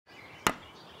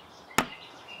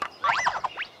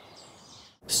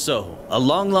So, a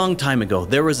long time ago,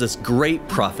 there was this great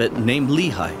prophet named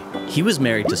Lehi. He was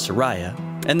married to Sariah,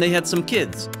 and they had some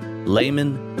kids,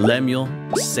 Laman, Lemuel,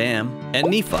 Sam, and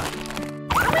Nephi.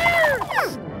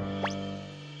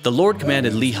 The Lord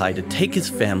commanded Lehi to take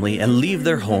his family and leave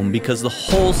their home because the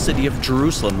whole city of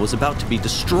Jerusalem was about to be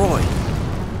destroyed.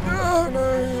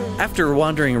 After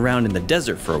wandering around in the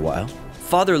desert for a while,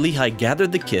 Father Lehi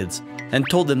gathered the kids and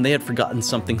told them they had forgotten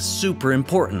something super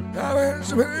important.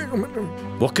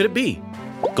 What could it be?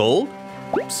 Gold?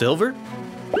 Silver?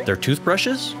 Their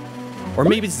toothbrushes? Or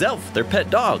maybe Zelf, their pet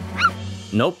dog?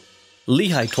 Nope.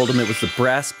 Lehi told them it was the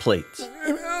brass plates.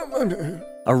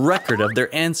 A record of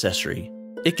their ancestry.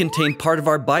 It contained part of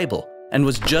our Bible and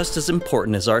was just as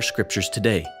important as our scriptures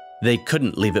today. They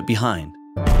couldn't leave it behind.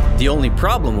 The only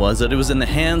problem was that it was in the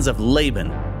hands of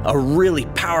Laban, a really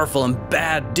powerful and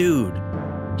bad dude.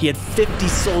 He had 50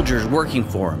 soldiers working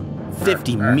for him.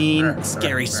 50 mean,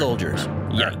 scary soldiers.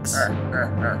 Yikes.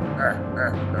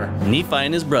 Nephi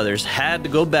and his brothers had to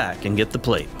go back and get the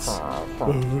plates.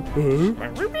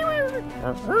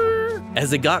 As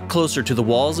they got closer to the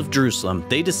walls of Jerusalem,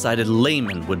 they decided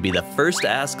Laman would be the first to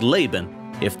ask Laban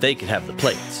if they could have the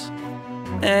plates.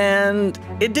 And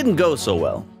it didn't go so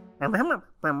well.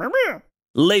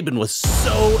 Laban was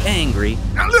so angry,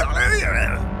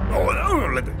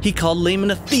 he called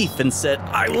Laman a thief and said,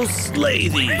 "I will slay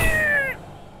thee."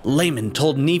 Laman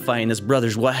told Nephi and his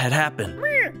brothers what had happened.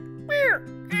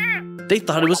 They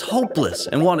thought it was hopeless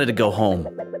and wanted to go home.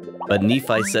 But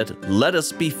Nephi said, "Let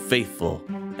us be faithful,"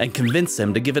 and convinced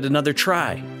them to give it another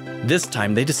try. This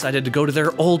time they decided to go to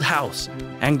their old house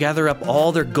and gather up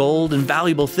all their gold and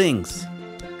valuable things.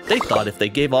 They thought if they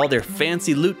gave all their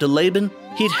fancy loot to Laban,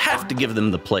 he'd have to give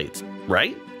them the plates,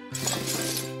 right?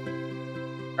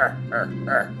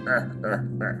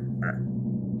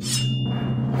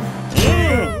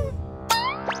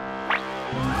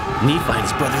 Nephi and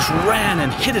his brothers ran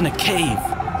and hid in a cave.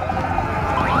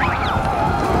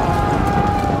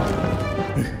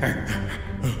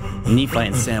 Nephi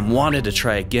and Sam wanted to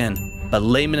try again, but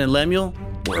Laman and Lemuel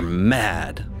were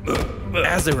mad.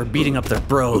 As they were beating up their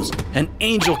bros, an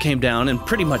angel came down and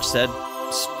pretty much said,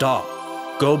 "Stop,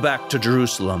 go back to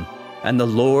Jerusalem, and the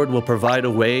Lord will provide a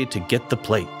way to get the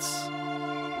plates."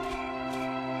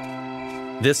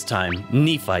 This time,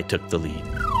 Nephi took the lead.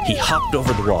 He hopped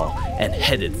over the wall and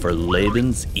headed for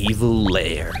Laban's evil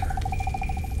lair.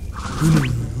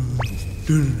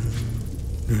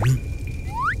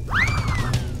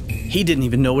 He didn't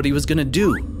even know what he was going to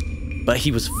do, but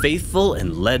he was faithful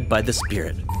and led by the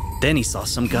Spirit. Then he saw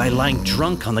some guy lying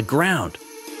drunk on the ground.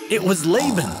 It was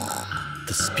Laban.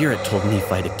 The Spirit told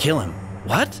Nephi to kill him.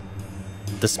 What?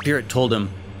 The Spirit told him,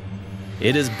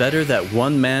 "It is better that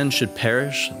one man should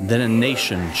perish than a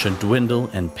nation should dwindle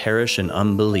and perish in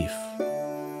unbelief."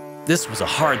 This was a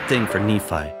hard thing for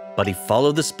Nephi, but he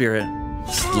followed the Spirit,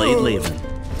 slayed Laban,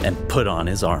 and put on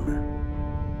his armor.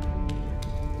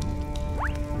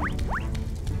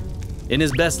 In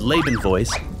his best Laban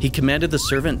voice, he commanded the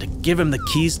servant to give him the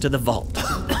keys to the vault.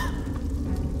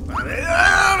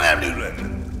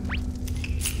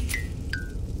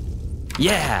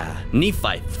 Yeah,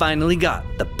 Nephi finally got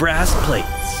the brass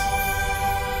plates.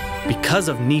 Because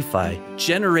of Nephi,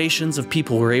 generations of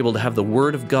people were able to have the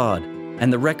Word of God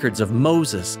and the records of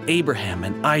Moses, Abraham,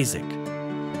 and Isaac.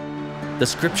 The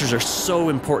scriptures are so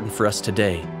important for us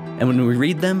today, and when we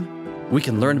read them, we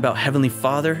can learn about Heavenly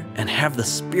Father and have the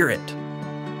Spirit.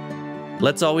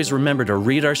 Let's always remember to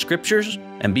read our scriptures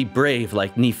and be brave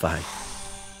like Nephi.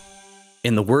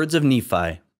 In the words of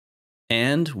Nephi,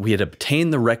 "And we had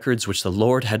obtained the records which the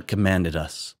Lord had commanded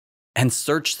us, and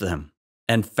searched them,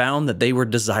 and found that they were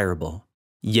desirable,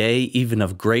 yea, even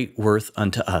of great worth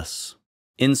unto us,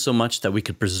 insomuch that we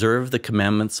could preserve the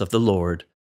commandments of the Lord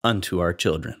unto our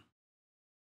children."